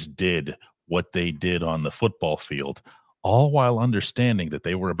they just did what they did on the football field, all while understanding that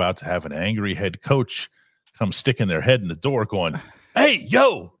they were about to have an angry head coach come sticking their head in the door going, hey,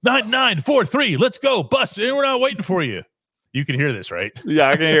 yo, 9943, let's go, bus. We're not waiting for you. You can hear this, right? Yeah,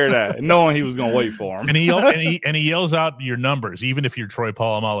 I can hear that. Knowing he was going to wait for him. And he yells out your numbers, even if you're Troy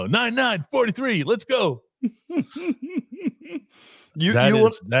Polamalu. 9943, let's go.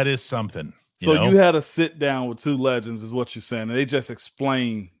 That is something. You had to sit down with two legends, is what you're saying, and they just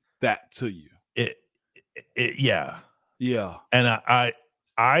explain that to you. Yeah. And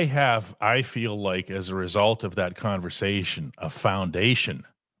I feel like as a result of that conversation, a foundation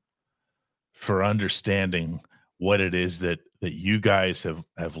for understanding what it is that you guys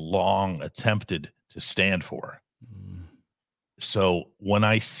have long attempted to stand for. So when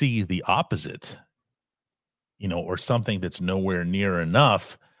I see the opposite, or something that's nowhere near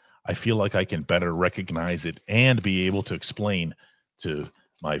enough, I feel like I can better recognize it and be able to explain to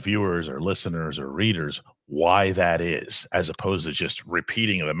my viewers or listeners or readers why that is, as opposed to just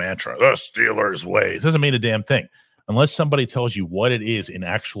repeating the mantra, the Steelers way. It doesn't mean a damn thing unless somebody tells you what it is in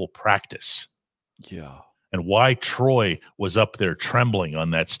actual practice. Yeah. And why Troy was up there trembling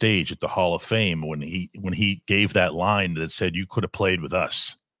on that stage at the Hall of Fame when he gave that line that said, you could have played with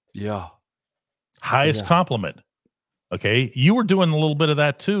us. Yeah. Highest compliment. Okay. You were doing a little bit of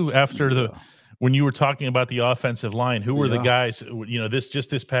that too after when you were talking about the offensive line. Who were the guys,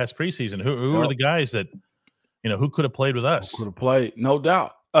 this past preseason? Who were the guys that, who could have played with us? Could have played, no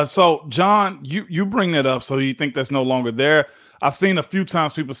doubt. So, John, you bring that up, so you think that's no longer there. I've seen a few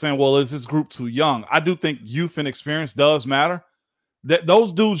times people saying, well, is this group too young? I do think youth and experience does matter. That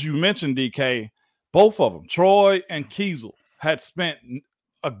those dudes you mentioned, DK, both of them, Troy and Kiesel, had spent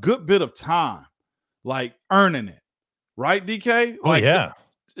a good bit of time, like, earning it. Right, DK?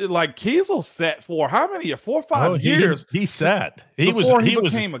 Like Kiesel sat for how many? 4 or 5 years. He sat. He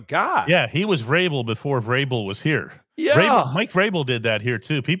became a guy. Yeah, he was Vrabel before Vrabel was here. Yeah, Mike Vrabel did that here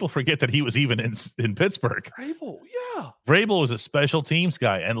too. People forget that he was even in Pittsburgh. Vrabel was a special teams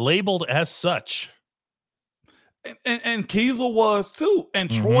guy and labeled as such. And Kiesel was too.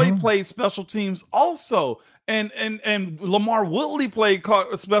 And Troy played special teams also. And Lamar Woodley played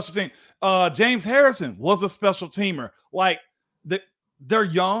special team. James Harrison was a special teamer. Like, they're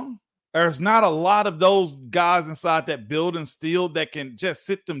young. There's not a lot of those guys inside that building still that can just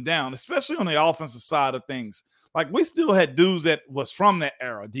sit them down, especially on the offensive side of things. Like, we still had dudes that was from that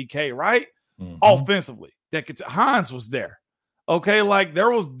era, DK, right? Offensively. Hines was there. Okay, like,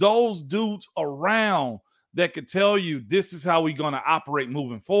 there was those dudes around that could tell you this is how we're going to operate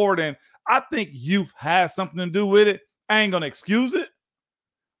moving forward. And I think youth has something to do with it. I ain't going to excuse it,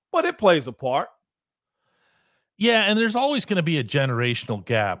 but it plays a part. Yeah, and there's always going to be a generational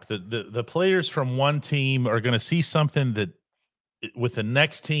gap. The players from one team are going to see something that with the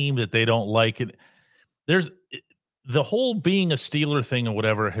next team that they don't like. It. There's the whole being a Steeler thing or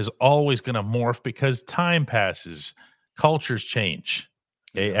whatever is always going to morph because time passes, cultures change.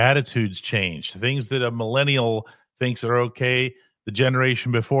 Okay, attitudes change. Things that a millennial thinks are okay, the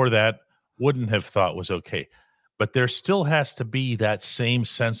generation before that wouldn't have thought was okay. But there still has to be that same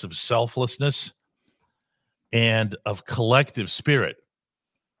sense of selflessness and of collective spirit.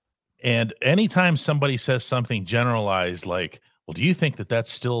 And anytime somebody says something generalized like, well, do you think that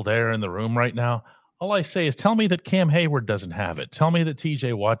that's still there in the room right now? All I say is tell me that Cam Hayward doesn't have it. Tell me that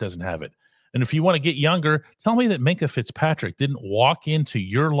TJ Watt doesn't have it. And if you want to get younger, tell me that Minkah Fitzpatrick didn't walk into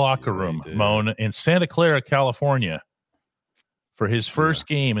your locker room, Moan, in Santa Clara, California for his first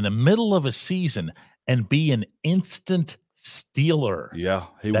game in the middle of a season and be an instant Steeler. Yeah,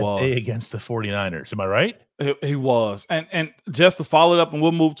 he was. Day against the 49ers. Am I right? He was. And just to follow it up, and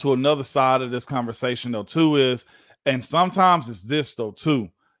we'll move to another side of this conversation, though, too, is, and sometimes it's this, though, too.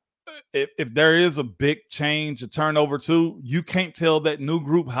 If there is a big change, a turnover too, you can't tell that new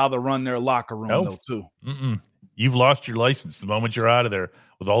group how to run their locker room, though, too. You've lost your license the moment you're out of there,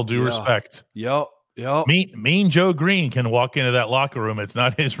 with all due respect. Yep. Mean Joe Green can walk into that locker room. It's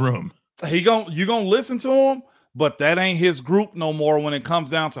not his room. You gonna listen to him, but that ain't his group no more when it comes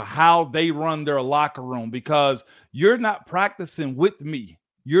down to how they run their locker room, because you're not practicing with me.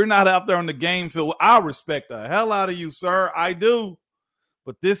 You're not out there on the game field. I respect the hell out of you, sir. I do.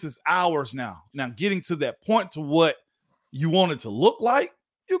 But this is ours now. Now, getting to that point to what you want it to look like,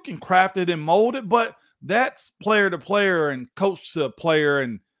 you can craft it and mold it, but that's player to player and coach to player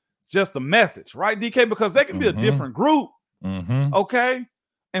and just a message, right, DK? Because they can be a different group, okay,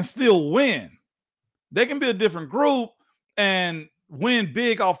 and still win. They can be a different group, and win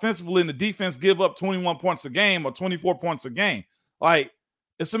big offensively and the defense give up 21 points a game or 24 points a game. Like,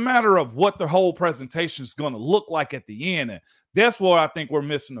 it's a matter of what the whole presentation is going to look like at the end. And that's what I think we're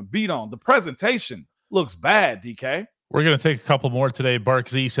missing a beat on. The presentation looks bad, DK. We're going to take a couple more today. Bark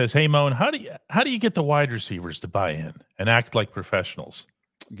Z says, "Hey, Moan, how do you get the wide receivers to buy in and act like professionals?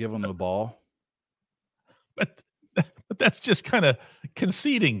 Give them the ball." But that's just kind of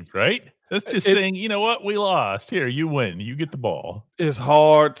conceding, right? That's just saying, you know what? We lost. Here, you win. You get the ball. It's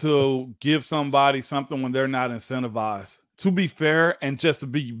hard to give somebody something when they're not incentivized. To be fair, and just to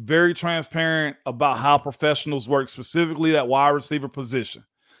be very transparent about how professionals work, specifically that wide receiver position.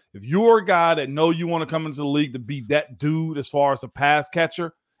 If you're a guy that know you want to come into the league to be that dude as far as a pass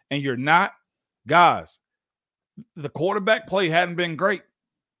catcher, and you're not, guys, the quarterback play hadn't been great.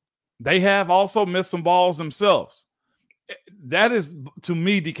 They have also missed some balls themselves. That is, to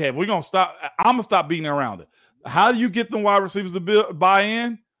me, DK, we're going to stop. I'm going to stop beating around it. How do you get the wide receivers to buy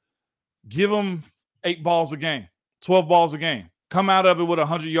in? Give them 8 balls a game, 12 balls a game. Come out of it with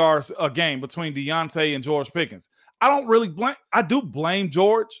 100 yards a game between Deontay and George Pickens. I don't really blame. I do blame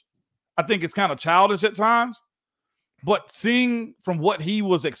George. I think it's kind of childish at times. But seeing from what he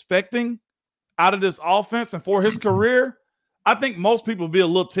was expecting out of this offense and for his career, I think most people would be a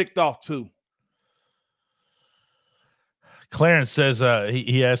little ticked off too. Clarence says,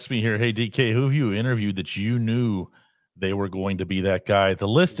 he asked me here, "Hey, DK, who have you interviewed that you knew they were going to be that guy?" The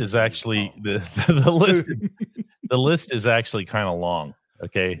list is actually the list is actually kind of long.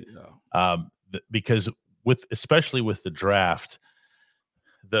 Okay, because especially with the draft,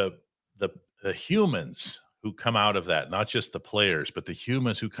 the humans who come out of that, not just the players, but the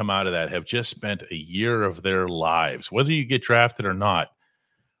humans who come out of that have just spent a year of their lives, whether you get drafted or not,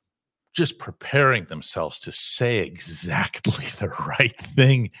 just preparing themselves to say exactly the right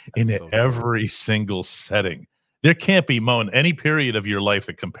thing in every single setting. There can't be, Moan, any period of your life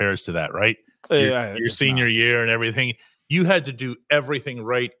that compares to that, right? Your senior year and everything. You had to do everything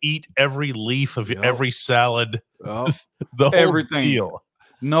right, eat every leaf of every salad, the whole everything. deal.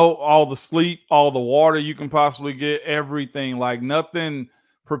 No, all the sleep, all the water you can possibly get, everything. Like, nothing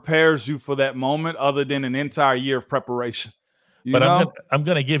prepares you for that moment other than an entire year of preparation. But I'm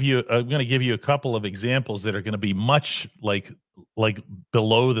going to give you a couple of examples that are going to be much like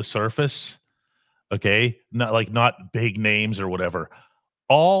below the surface. Okay, not big names or whatever.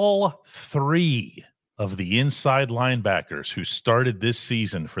 All 3 of the inside linebackers who started this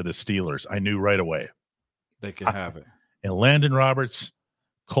season for the Steelers, I knew right away they could have it. And Landon Roberts,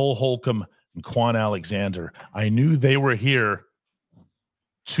 Cole Holcomb, and Quan Alexander, I knew they were here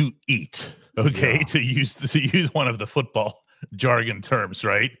to eat. Okay, to use one of the football jargon terms,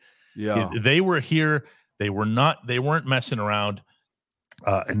 right? Yeah, they were here. They weren't messing around,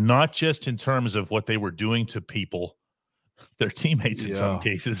 and not just in terms of what they were doing to people, their teammates in some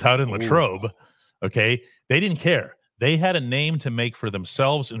cases out in Latrobe. Okay, they didn't care. They had a name to make for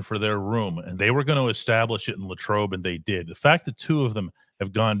themselves and for their room, and they were going to establish it in Latrobe, and they did. The fact that 2 of them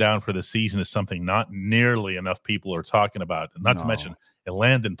have gone down for the season is something not nearly enough people are talking about, and not to mention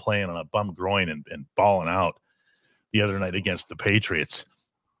Landon playing on a bum groin and balling out the other night against the Patriots.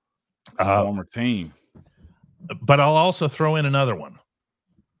 Former team. But I'll also throw in another one.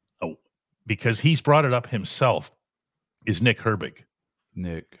 Oh, because he's brought it up himself, is Nick Herbig.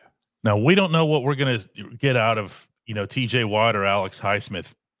 Nick. Now, we don't know what we're going to get out of, TJ Watt or Alex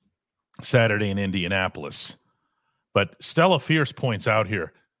Highsmith Saturday in Indianapolis. But Stella Fierce points out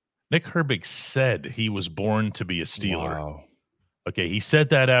here, Nick Herbig said he was born to be a Steeler. Wow. Okay, he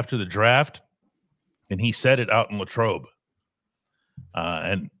said that after the draft, and he said it out in Latrobe.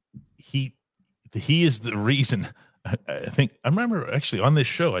 And he is the reason. I remember actually on this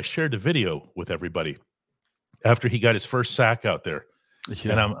show, I shared a video with everybody after he got his first sack out there.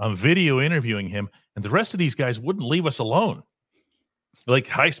 Yeah. And I'm video interviewing him, and the rest of these guys wouldn't leave us alone. Like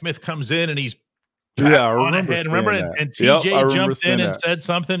Highsmith comes in and he's I remember. And TJ jumped in and said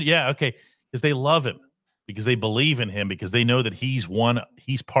something. Yeah, okay, because they love him, because they believe in him, because they know that he's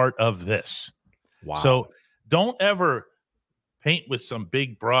part of this. Wow. So don't ever paint with some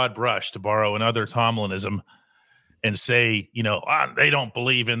big broad brush, to borrow another Tomlinism, and say, they don't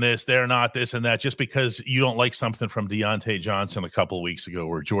believe in this, they're not this and that, just because you don't like something from Deontay Johnson a couple of weeks ago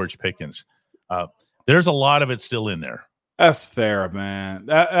or George Pickens. There's a lot of it still in there. That's fair, man.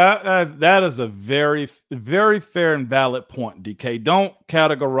 That is a very, very fair and valid point, DK. Don't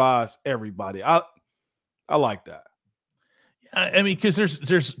categorize everybody. I like that. I mean, because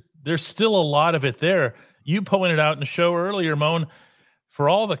there's still a lot of it there. You pointed out in the show earlier, Moan, for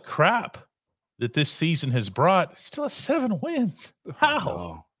all the crap that this season has brought, still has 7 wins.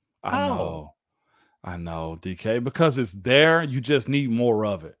 How? I know. I know, DK, because it's there. You just need more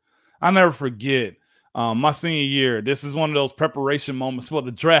of it. I never forget my senior year. This is one of those preparation moments for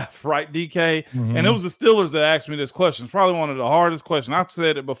the draft, right, DK? Mm-hmm. And it was the Steelers that asked me this question. It's probably one of the hardest questions. I've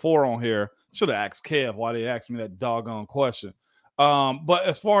said it before on here. Should have asked Kev why they asked me that doggone question. But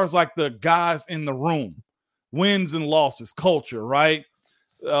as far as like the guys in the room, wins and losses, culture, right?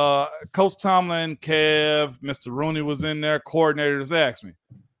 Coach Tomlin, Kev, Mr. Rooney was in there. Coordinators asked me,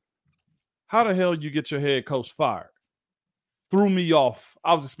 how the hell you get your head coach fired? Threw me off.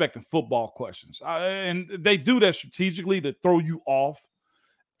 I was expecting football questions. And they do that strategically to throw you off.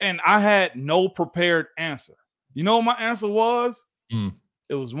 And I had no prepared answer. You know what my answer was?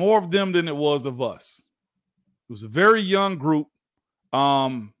 It was more of them than it was of us. It was a very young group.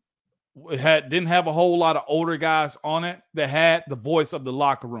 It didn't have a whole lot of older guys on it that had the voice of the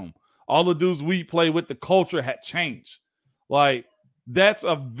locker room. All the dudes we play with, the culture had changed. Like, that's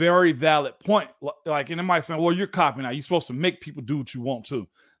a very valid point. Like, and it might say, well, you're copying out. You're supposed to make people do what you want to.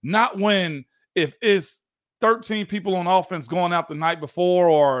 Not when, if it's 13 people on offense going out the night before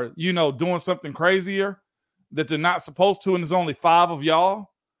or, you know, doing something crazier that they're not supposed to, and there's only 5 of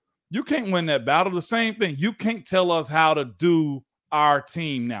y'all, you can't win that battle. The same thing. You can't tell us how to do our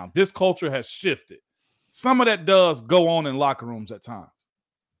team now. This culture has shifted. Some of that does go on in locker rooms at times.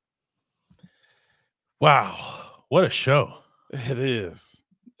 Wow. What a show. It is.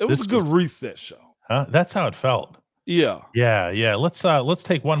 It was a good reset show. Huh? That's how it felt. Yeah. Yeah. Let's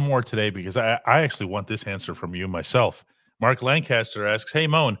take one more today because I actually want this answer from you myself. Mark Lancaster asks, hey,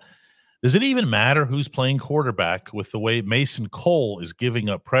 Moan, does it even matter who's playing quarterback with the way Mason Cole is giving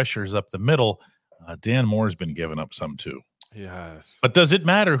up pressures up the middle? Dan Moore's been giving up some too. Yes. But does it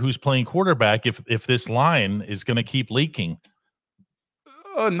matter who's playing quarterback if this line is going to keep leaking?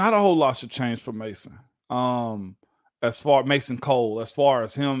 Not a whole lot should change for Mason. As far Mason Cole, as far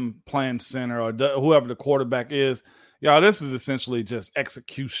as him playing center or whoever the quarterback is, y'all, this is essentially just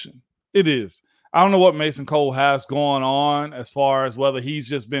execution. It is. I don't know what Mason Cole has going on as far as whether he's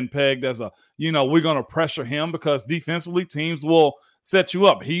just been pegged as we're going to pressure him because defensively teams will set you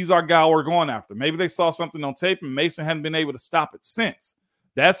up. He's our guy we're going after. Maybe they saw something on tape and Mason hadn't been able to stop it since.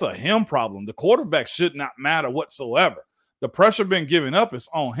 That's a him problem. The quarterback should not matter whatsoever. The pressure being given up is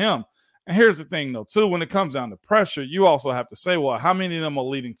on him. And here's the thing, though, too, when it comes down to pressure, you also have to say, well, how many of them are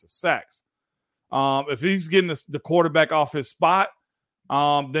leading to sacks? If he's getting the quarterback off his spot,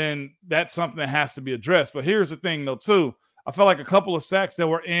 then that's something that has to be addressed. But here's the thing, though, too. I felt like a couple of sacks that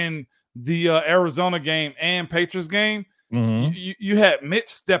were in the Arizona game and Patriots game, you had Mitch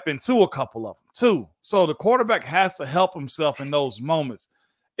step into a couple of them, too. So the quarterback has to help himself in those moments.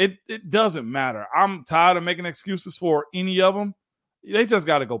 It doesn't matter. I'm tired of making excuses for any of them. They just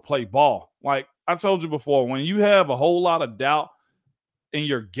got to go play ball. Like I told you before, when you have a whole lot of doubt in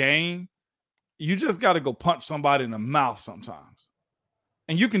your game, you just got to go punch somebody in the mouth sometimes.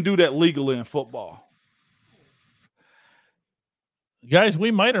 And you can do that legally in football. Guys,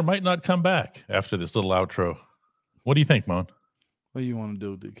 we might or might not come back after this little outro. What do you think, Moan? What do you want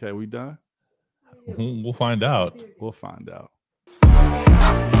to do, DK? We done? We'll find out. We'll find out.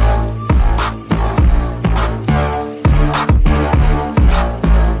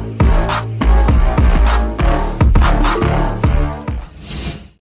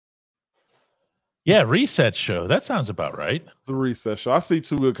 Yeah, reset show. That sounds about right. It's a reset show. I see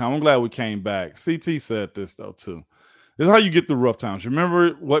two good comments. I'm glad we came back. CT said this, though, too. This is how you get through rough times.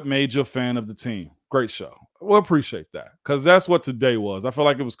 Remember what made you a fan of the team. Great show. We'll appreciate that because that's what today was. I feel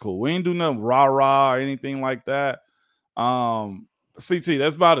like it was cool. We ain't do nothing rah-rah or anything like that. CT,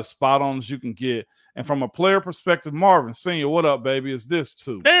 that's about as spot on as you can get. And from a player perspective, Marvin Sr., what up, baby? Is this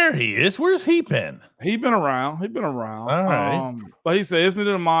too? There he is. Where's he been? He been around. All right. But he said, isn't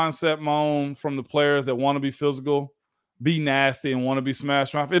it a mindset, Moan, from the players that want to be physical, be nasty, and want to be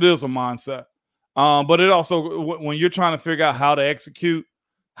smash mouth? It is a mindset. But it also, when you're trying to figure out how to execute,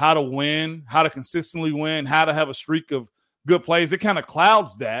 how to win, how to consistently win, how to have a streak of good plays, it kind of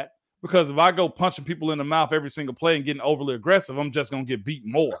clouds that. Because if I go punching people in the mouth every single play and getting overly aggressive, I'm just going to get beat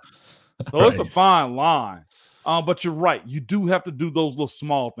more. So It's a fine line. But you're right. You do have to do those little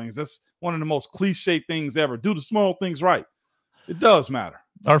small things. That's one of the most cliche things ever. Do the small things right. It does matter.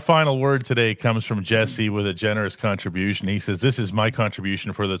 Our final word today comes from Jesse with a generous contribution. He says, this is my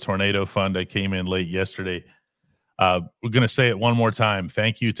contribution for the Tornado Fund. I came in late yesterday. We're going to say it one more time.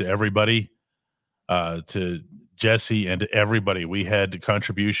 Thank you to everybody, to Jesse and to everybody. We had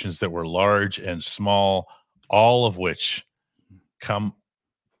contributions that were large and small, all of which come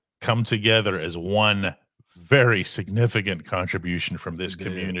together as one very significant contribution from this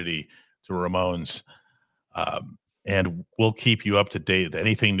community to Ramon's. And we'll keep you up to date.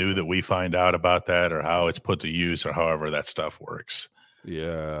 Anything new that we find out about that or how it's put to use or however that stuff works.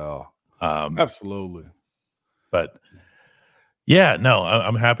 Yeah, absolutely. But yeah, no,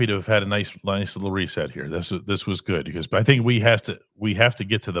 I'm happy to have had a nice little reset here. This was good because I think we have to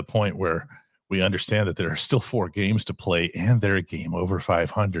get to the point where we understand that there are still 4 games to play and they're a game over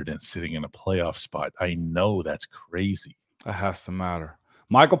 500 and sitting in a playoff spot. I know that's crazy. That has to matter.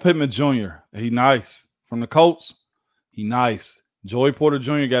 Michael Pittman Jr., he nice. From the Colts, he nice. Joey Porter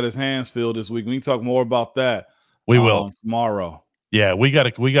Jr. got his hands filled this week. We can talk more about that. We will tomorrow. Yeah, we got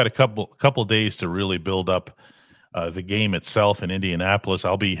a couple days to really build up the game itself in Indianapolis.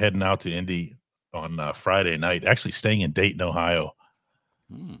 I'll be heading out to Indy on Friday night, actually staying in Dayton, Ohio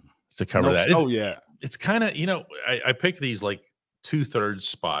to cover that. Oh, yeah. It's kind of, I pick these like 2/3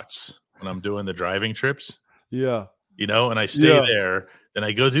 spots when I'm doing the driving trips. Yeah. And I stay there. Then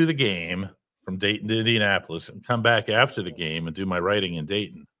I go do the game from Dayton to Indianapolis and come back after the game and do my writing in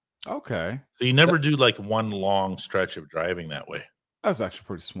Dayton. Okay. So you never do like one long stretch of driving that way. That's actually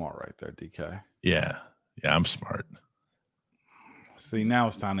pretty smart right there, DK. Yeah. Yeah, I'm smart. See, now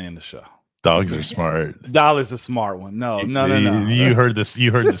it's time to end the show. Dogs are smart. Dolly's a smart one. No. You heard this.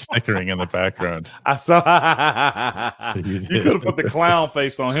 You heard the snickering in the background. I saw. You could have put the clown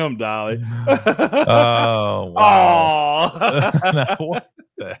face on him, Dolly. Oh, wow. Oh. What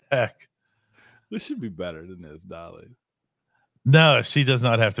the heck? This should be better than this, Dolly. No, she does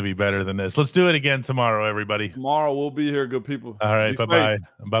not have to be better than this. Let's do it again tomorrow, everybody. Tomorrow we'll be here, good people. All right. Bye-bye.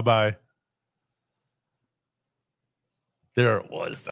 Bye-bye. There it was.